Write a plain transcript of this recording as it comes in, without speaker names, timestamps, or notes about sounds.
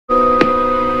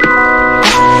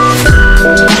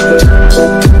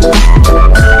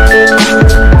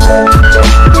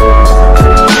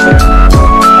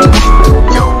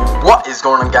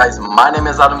guys, my name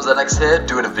is Adam ZX here,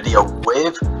 doing a video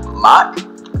with Mark.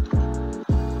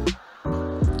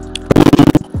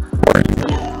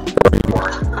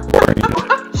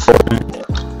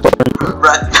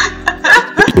 Right.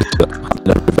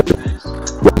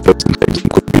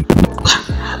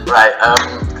 Right,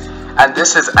 and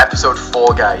this is episode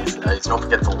 4, guys. Don't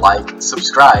forget to like,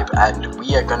 subscribe, and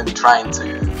we are going to be trying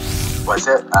to,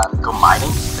 go mining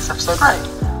this episode,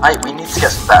 right? We need to get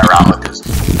some better armor, because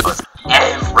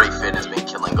everything has been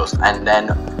killing us, and then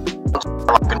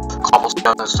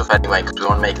cobblestone and stuff anyway, because we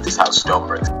want to make this house stone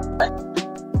bricks, right?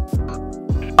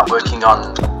 Working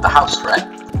on the house, right?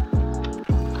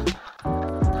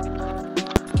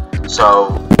 So,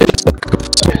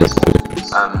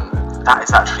 that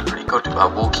is actually pretty good.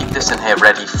 We'll keep this in here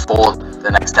ready for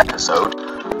the next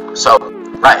episode. So,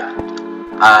 right,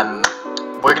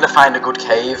 we're gonna find a good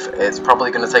cave. It's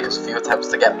probably gonna take us a few attempts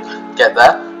to get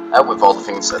there, with all the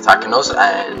things attacking us,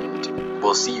 and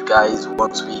we'll see you guys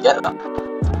once we get there.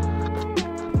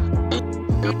 3,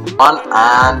 2, 1,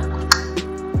 and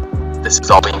this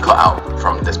is all being cut out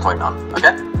from this point on.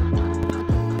 Okay.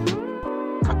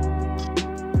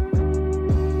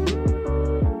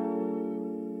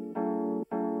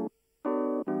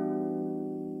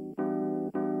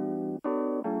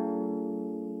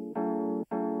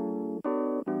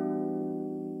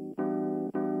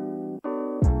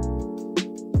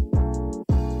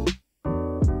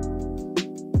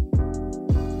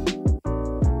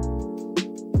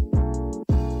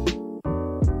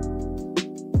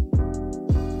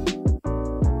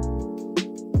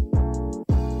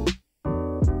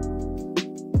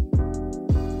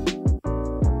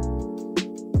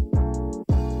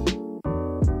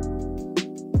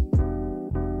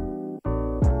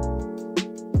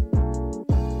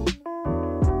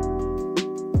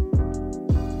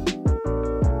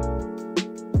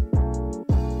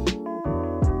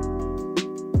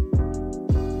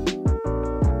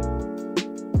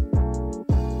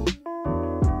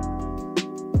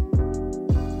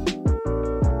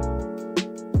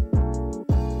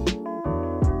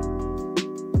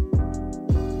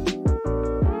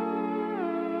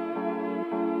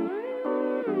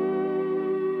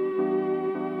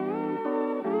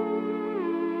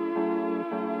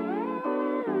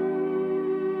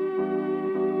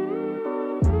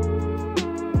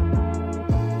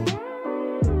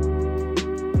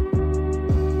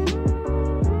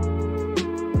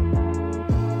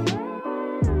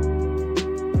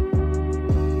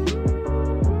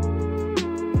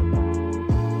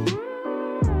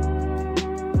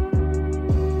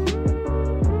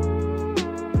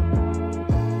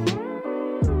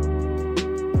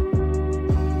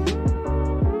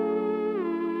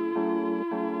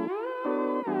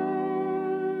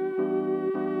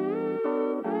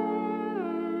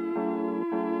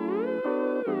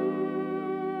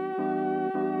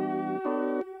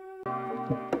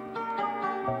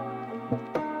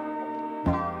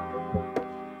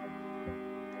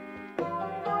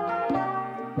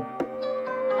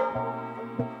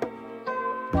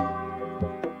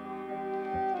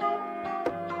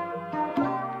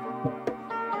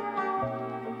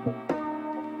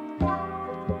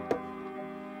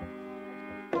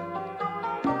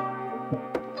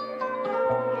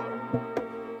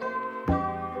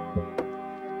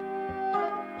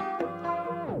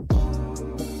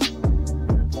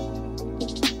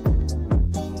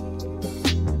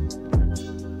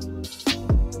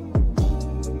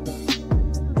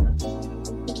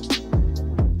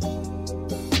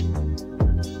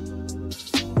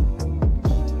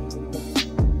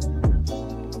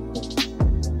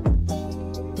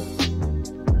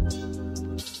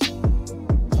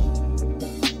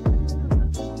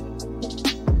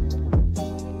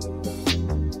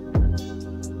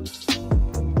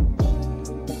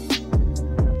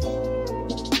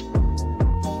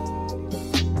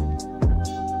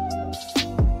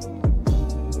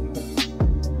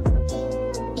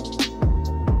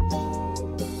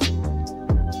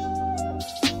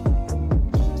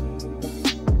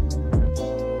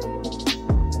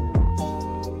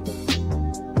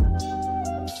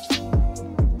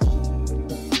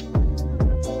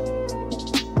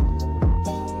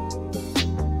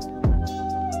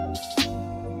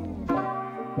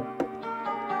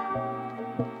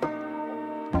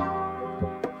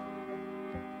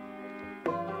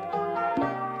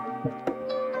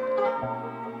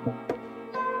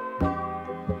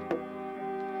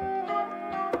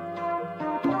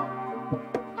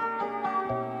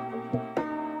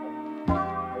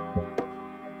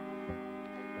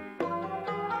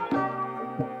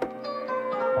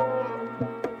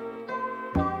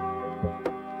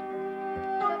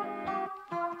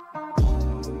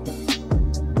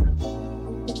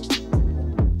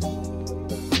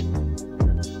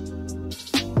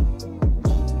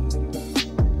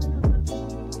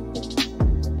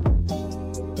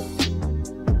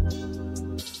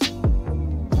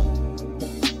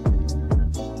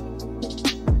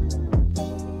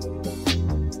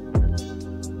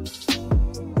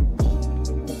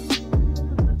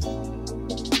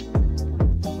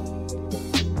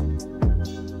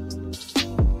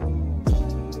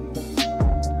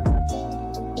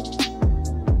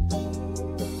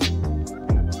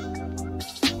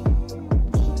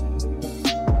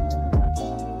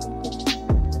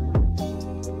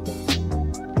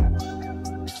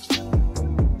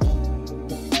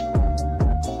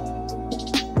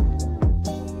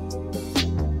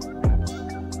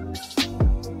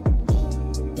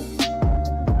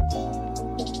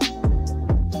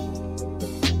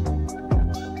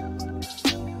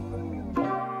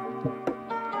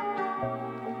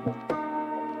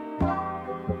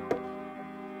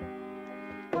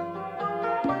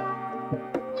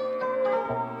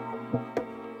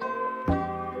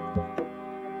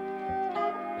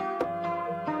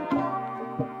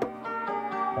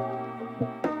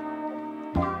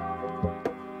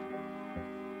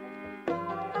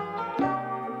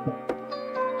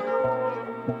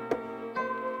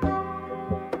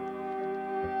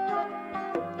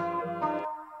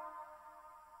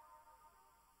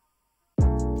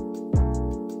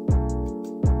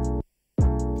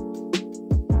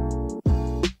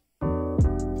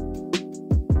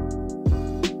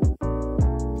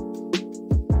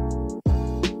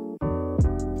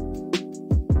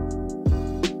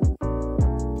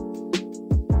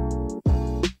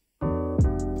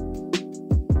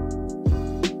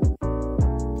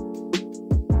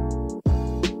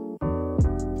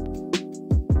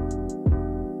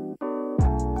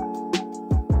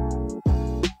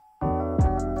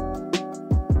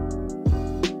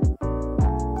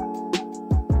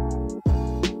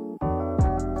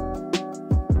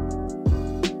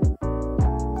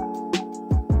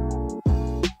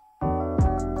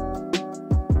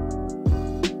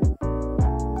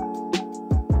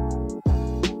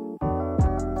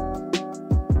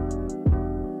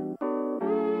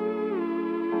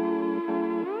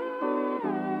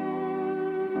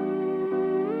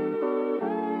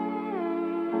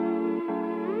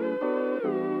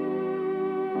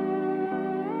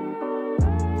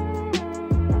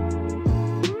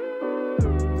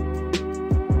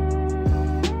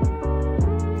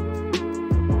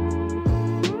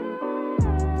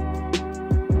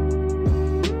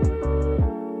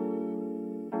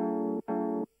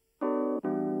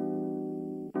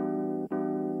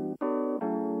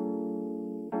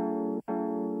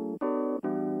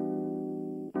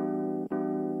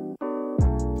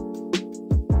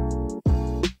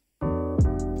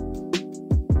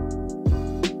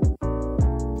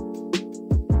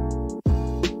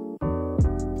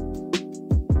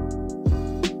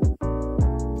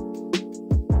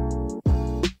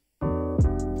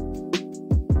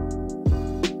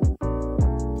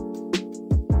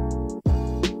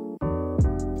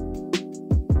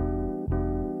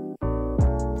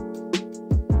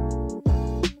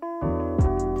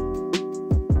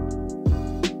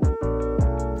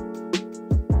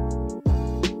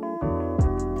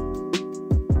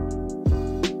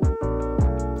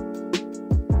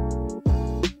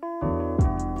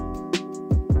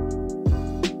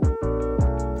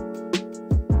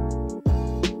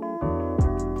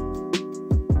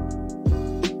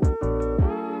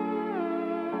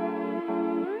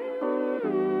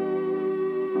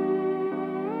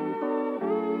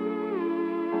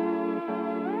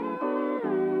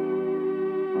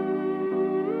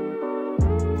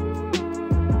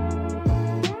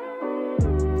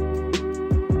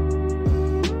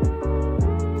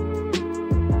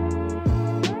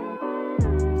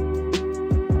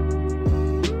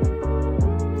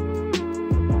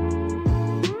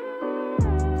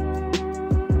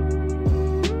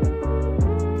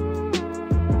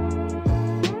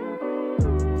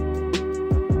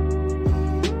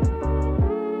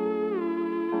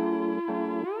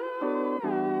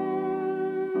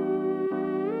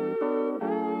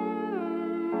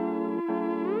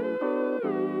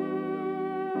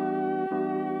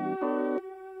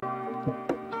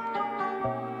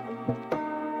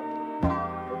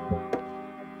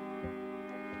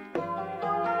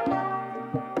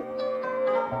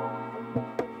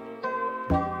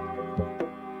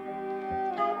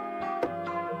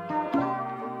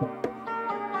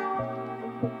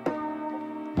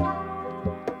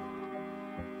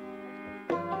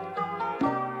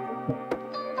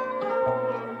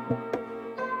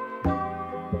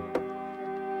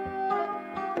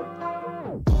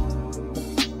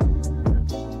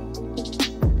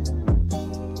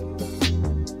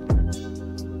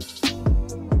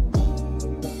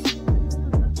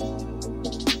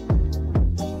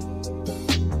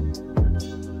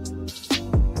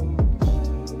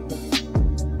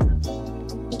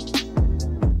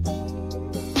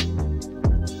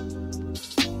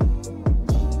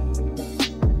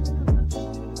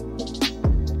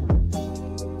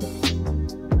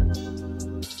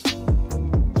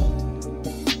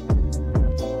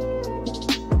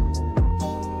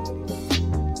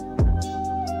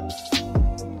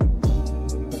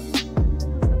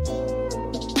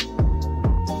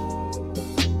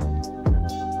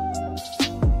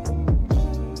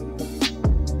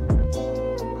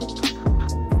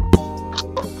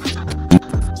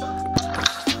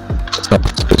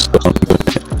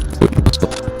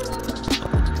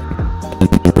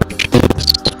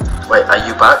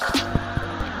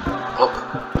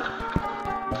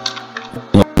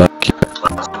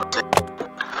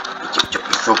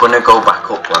 we're gonna go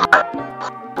back up,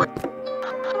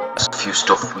 there's a few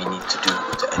stuff we need to do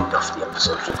to end off the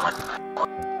episode with my.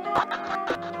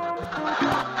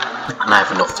 And I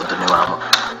have enough for the new armor.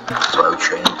 That's what I was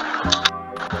trained.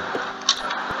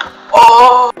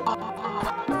 Oh!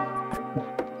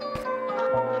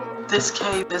 This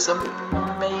cave is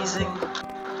amazing.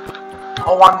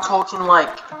 Oh, I'm talking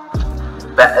like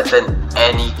better than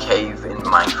any cave in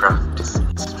Minecraft.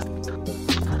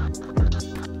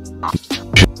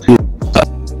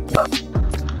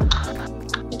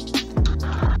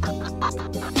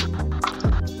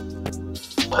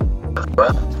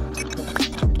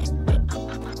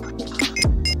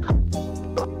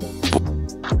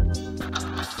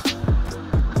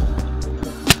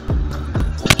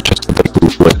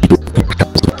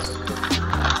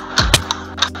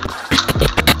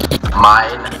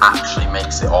 Mine actually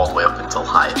makes it all the way up until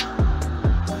higher.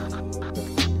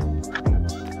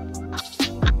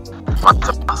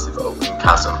 That's a massive open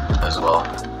chasm as well.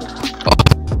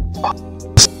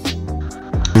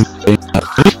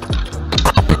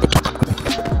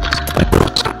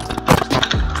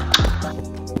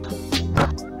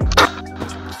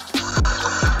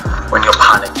 When you're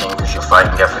panicking because you're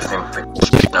fighting everything,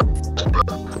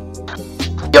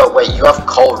 Yo, wait, you have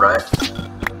coal, right?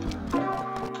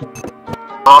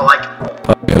 Oh, like,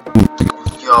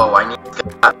 yo, I need to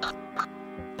get that.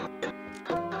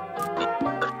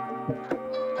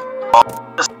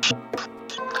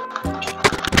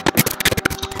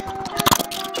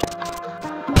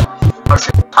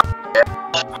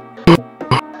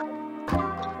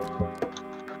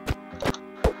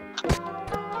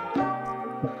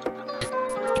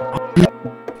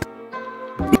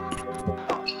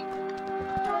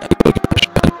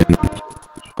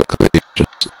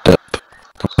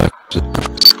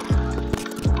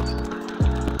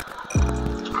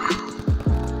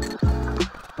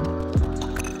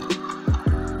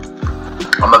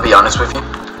 I'm gonna be honest with you,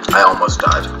 I almost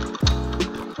died.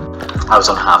 I was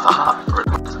on half a heart.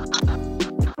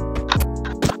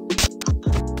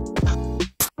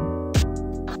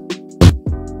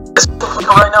 There's something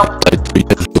right now.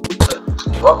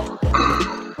 What?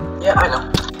 Yeah, I know.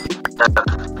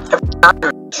 Every time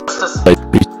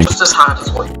just as hard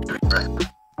as what you're doing right now.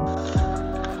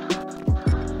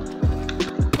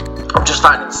 I'm just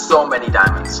finding so many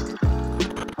diamonds.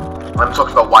 When I'm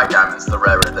talking about white diamonds, they're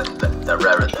rarer than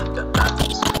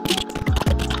diamonds.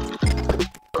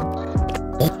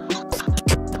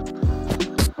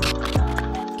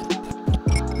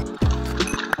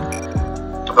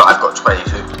 But I've got 22.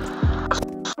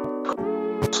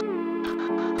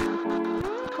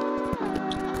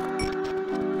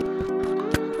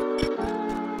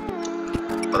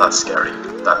 But that's scary.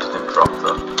 That didn't drop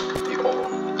the ore.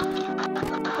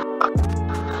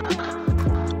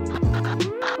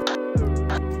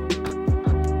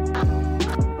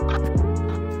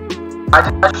 I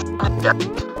did get in the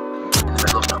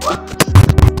middle of nowhere.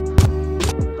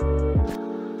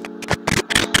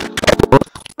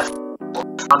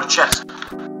 Found a chest.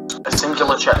 A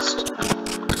singular chest.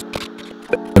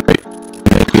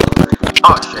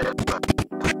 Oh shit.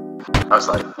 I was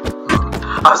like...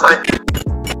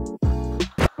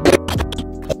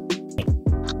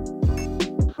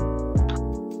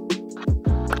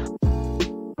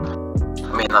 I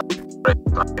mean, that's great,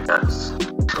 I guess.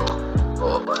 Sure.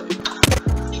 Or like...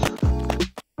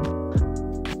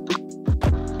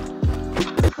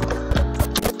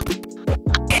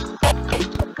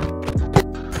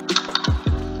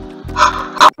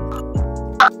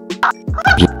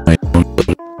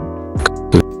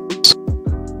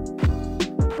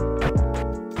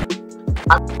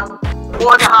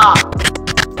 One and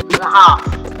a half.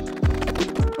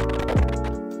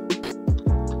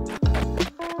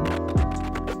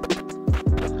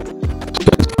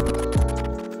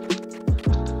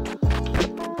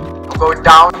 I'm going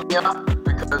down here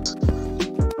because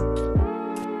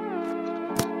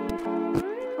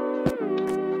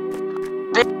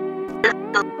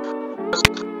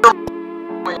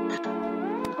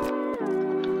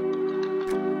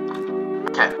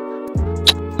okay.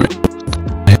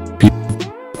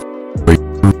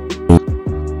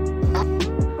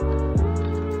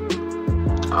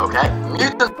 Okay,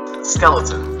 mutant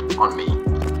skeleton on me.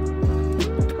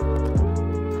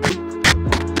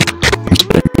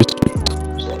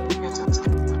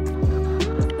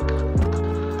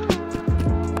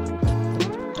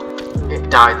 It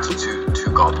died to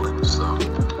two goblins, so I'll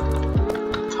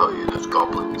tell you there's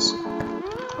goblins.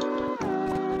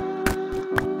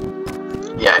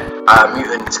 Yeah,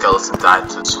 mutant skeleton died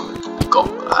to some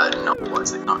no, what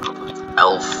is it? Not goblins.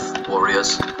 Elf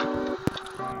warriors.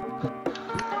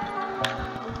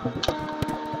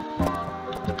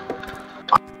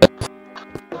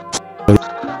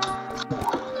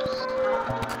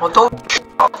 Well, don't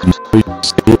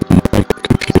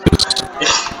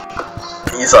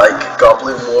He's like,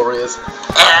 Goblin Warriors,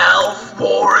 Elf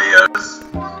Warriors!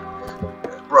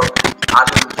 Bro,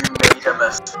 Adam, you made a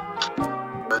mistake,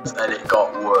 and it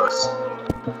got worse.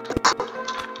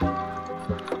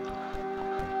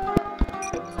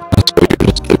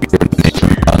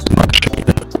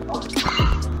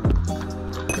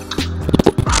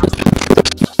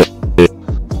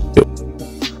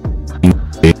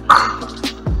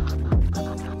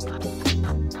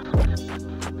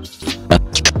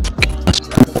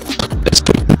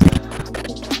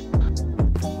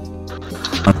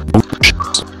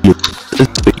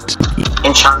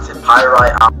 Enchanted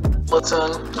Pyrite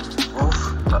Bulletin. Oof,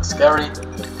 that's scary.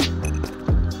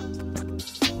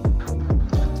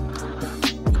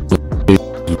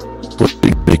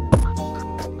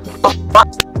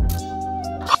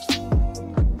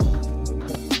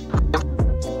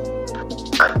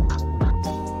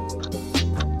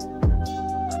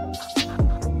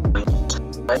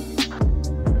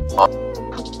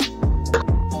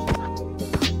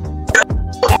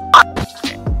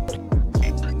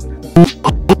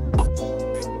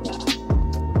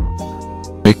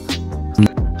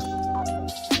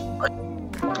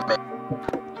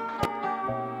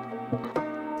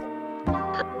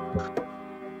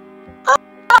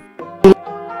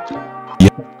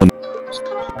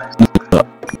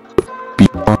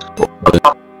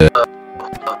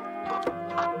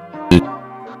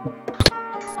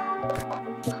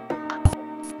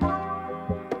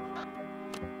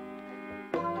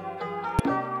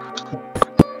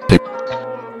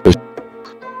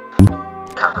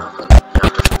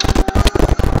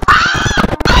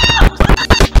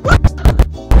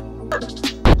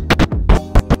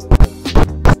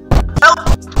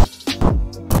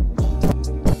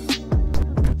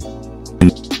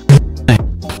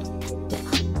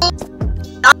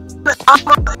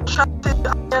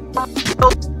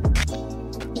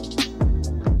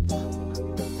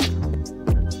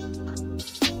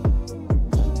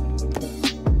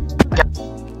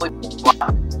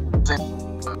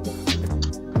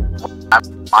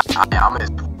 I am is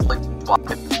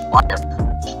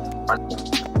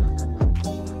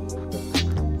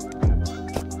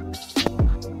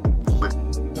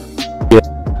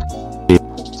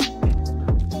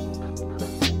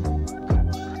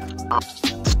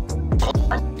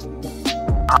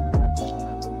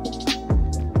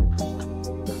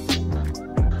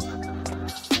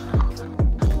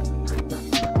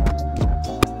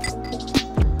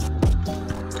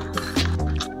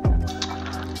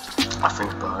I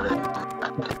think about it.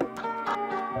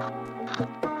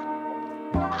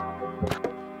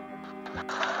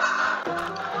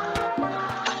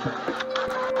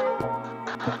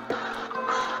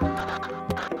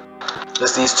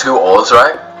 There's these two ores,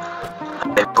 right?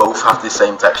 They both have the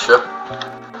same texture.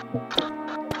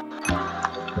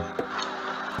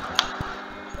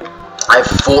 I have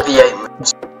 48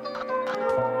 minutes.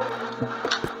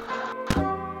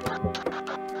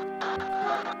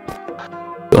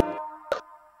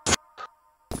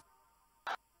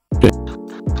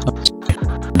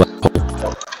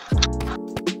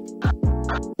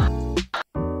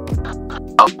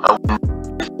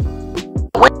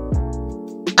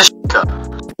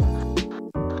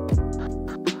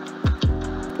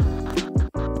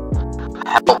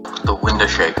 Help the window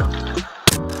shaker.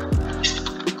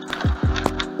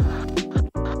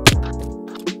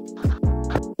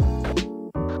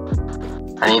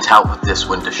 I need help with this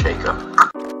window shaker.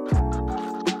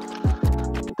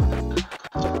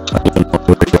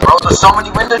 Oh, there's so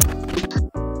many windows.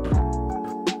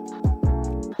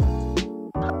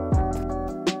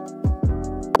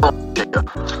 Shaker.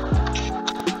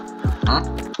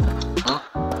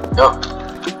 Go.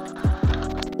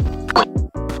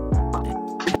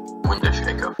 Window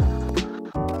shaker.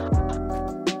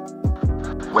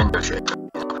 Window shaker.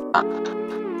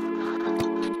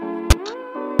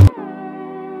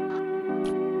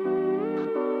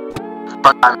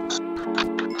 Sometimes.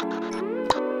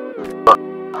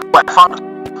 But I found it.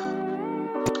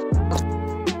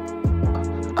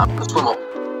 I'm gonna swim up.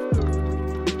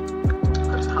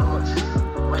 How much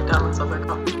white diamonds have I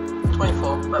got?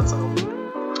 24. That's a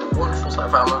wonderful set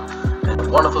of armor.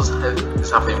 And one of us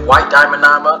is having white diamond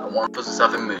armor, and one of us is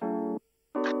having moon.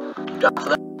 You down for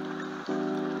that?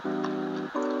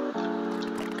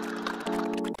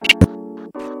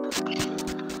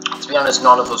 To be honest,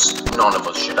 none of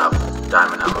us should have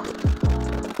diamond armor.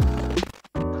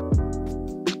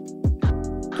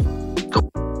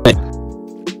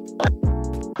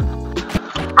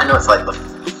 I know it's like the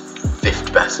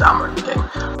 5th best armor in the game,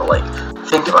 but like,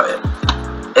 think about it.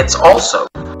 It's also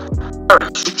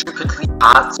very stupidly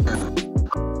hard to.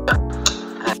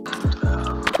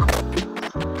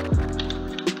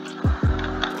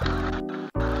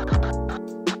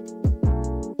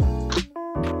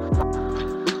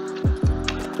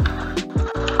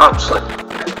 Actually,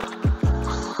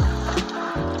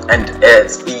 and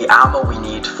it's the armor we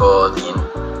need for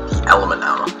the element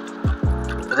armor.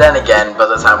 But then again, by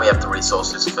the time we have the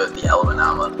resources for the element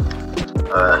armor,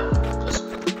 just,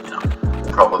 you know,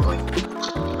 probably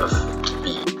have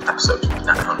be episode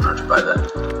 900 by then.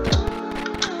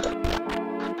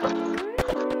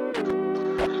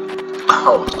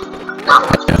 Oh,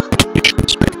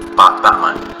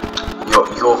 Batman,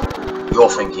 you're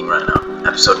thinking right now.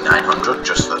 Episode 900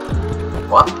 just for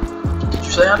what? Did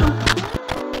you say, Adam?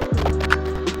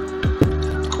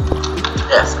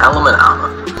 Yes, element armor.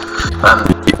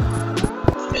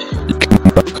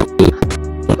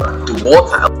 The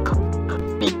water element.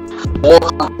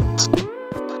 Water.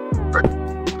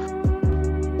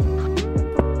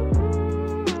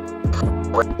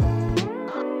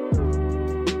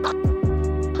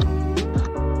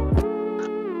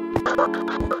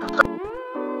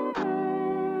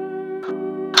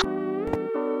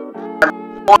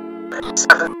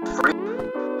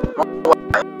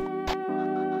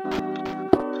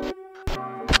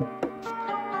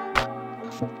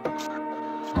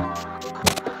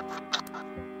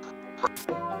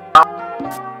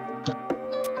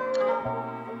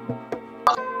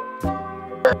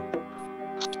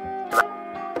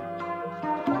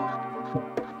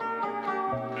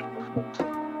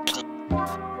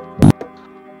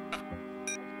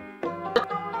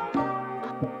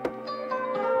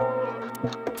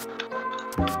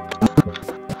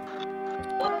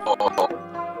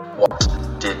 What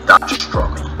did that just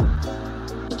drop me?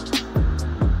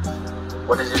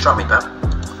 What did it drop me, Pep?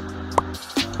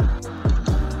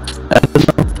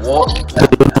 What?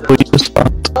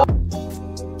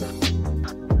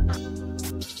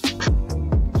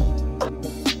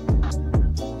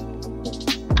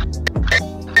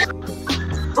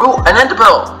 Ooh, an ender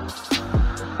pearl!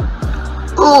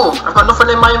 Ooh, I've got nothing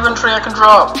in my inventory I can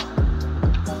drop.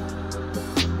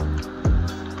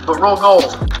 But raw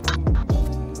gold.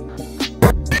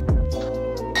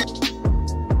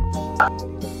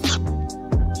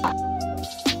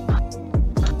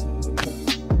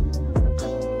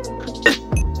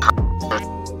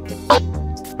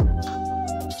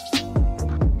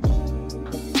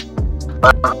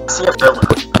 See a building.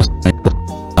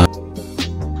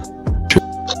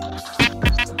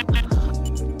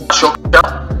 Shulker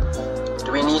shell?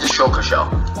 Do we need a shulker shell?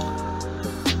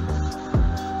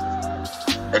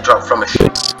 It dropped from a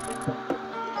ship.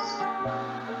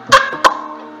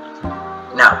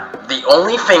 Now, the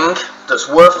only thing that's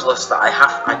worthless that I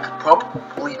could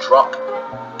probably drop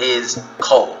is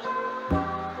coal.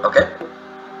 Okay?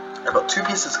 I've got 2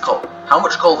 pieces of coal. How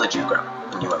much coal did you grab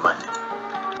when you went mining?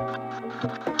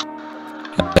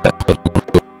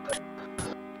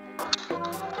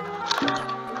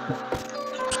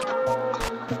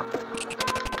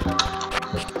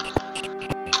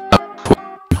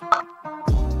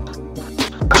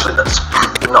 Actually, that's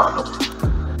not enough.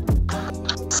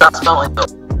 That's smelling up.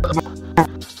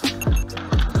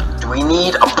 Do we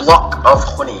need a block of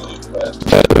honey?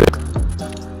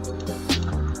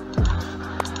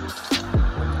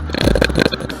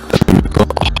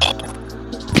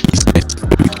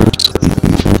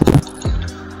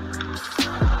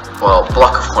 Well,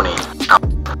 block of honey.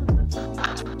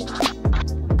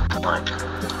 Like.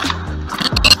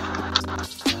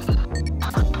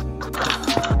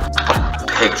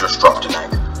 Pig just dropped an egg.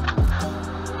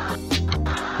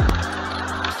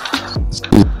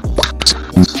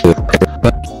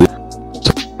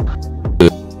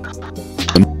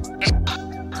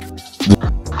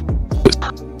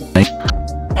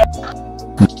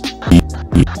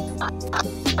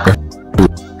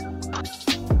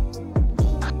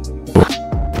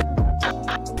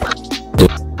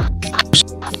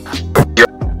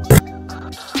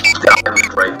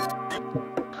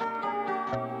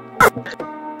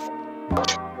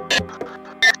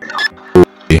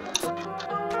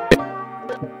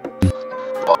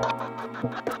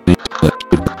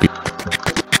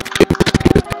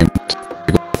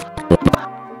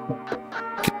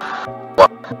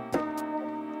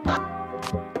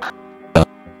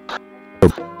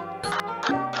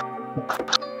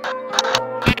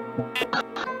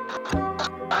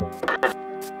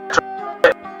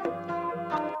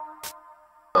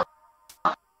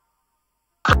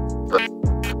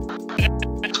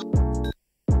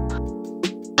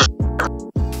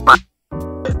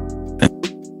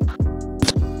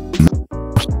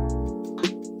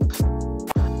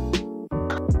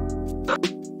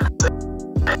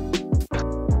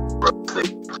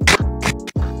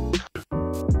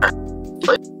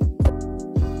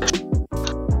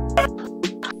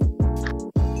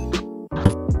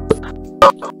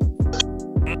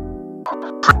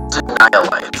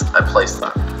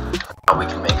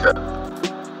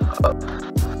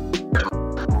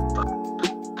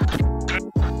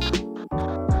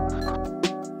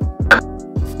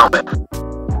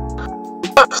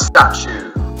 Earth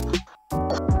statue.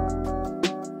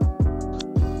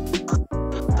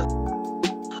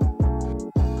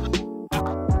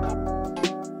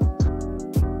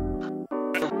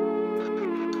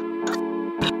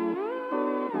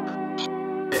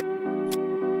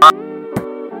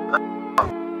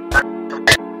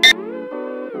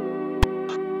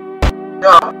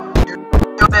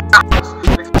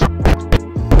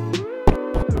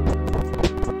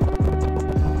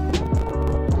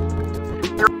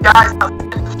 Guys,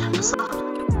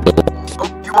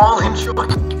 hope you all enjoy.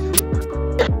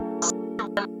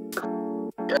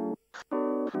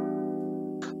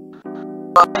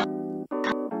 Bye.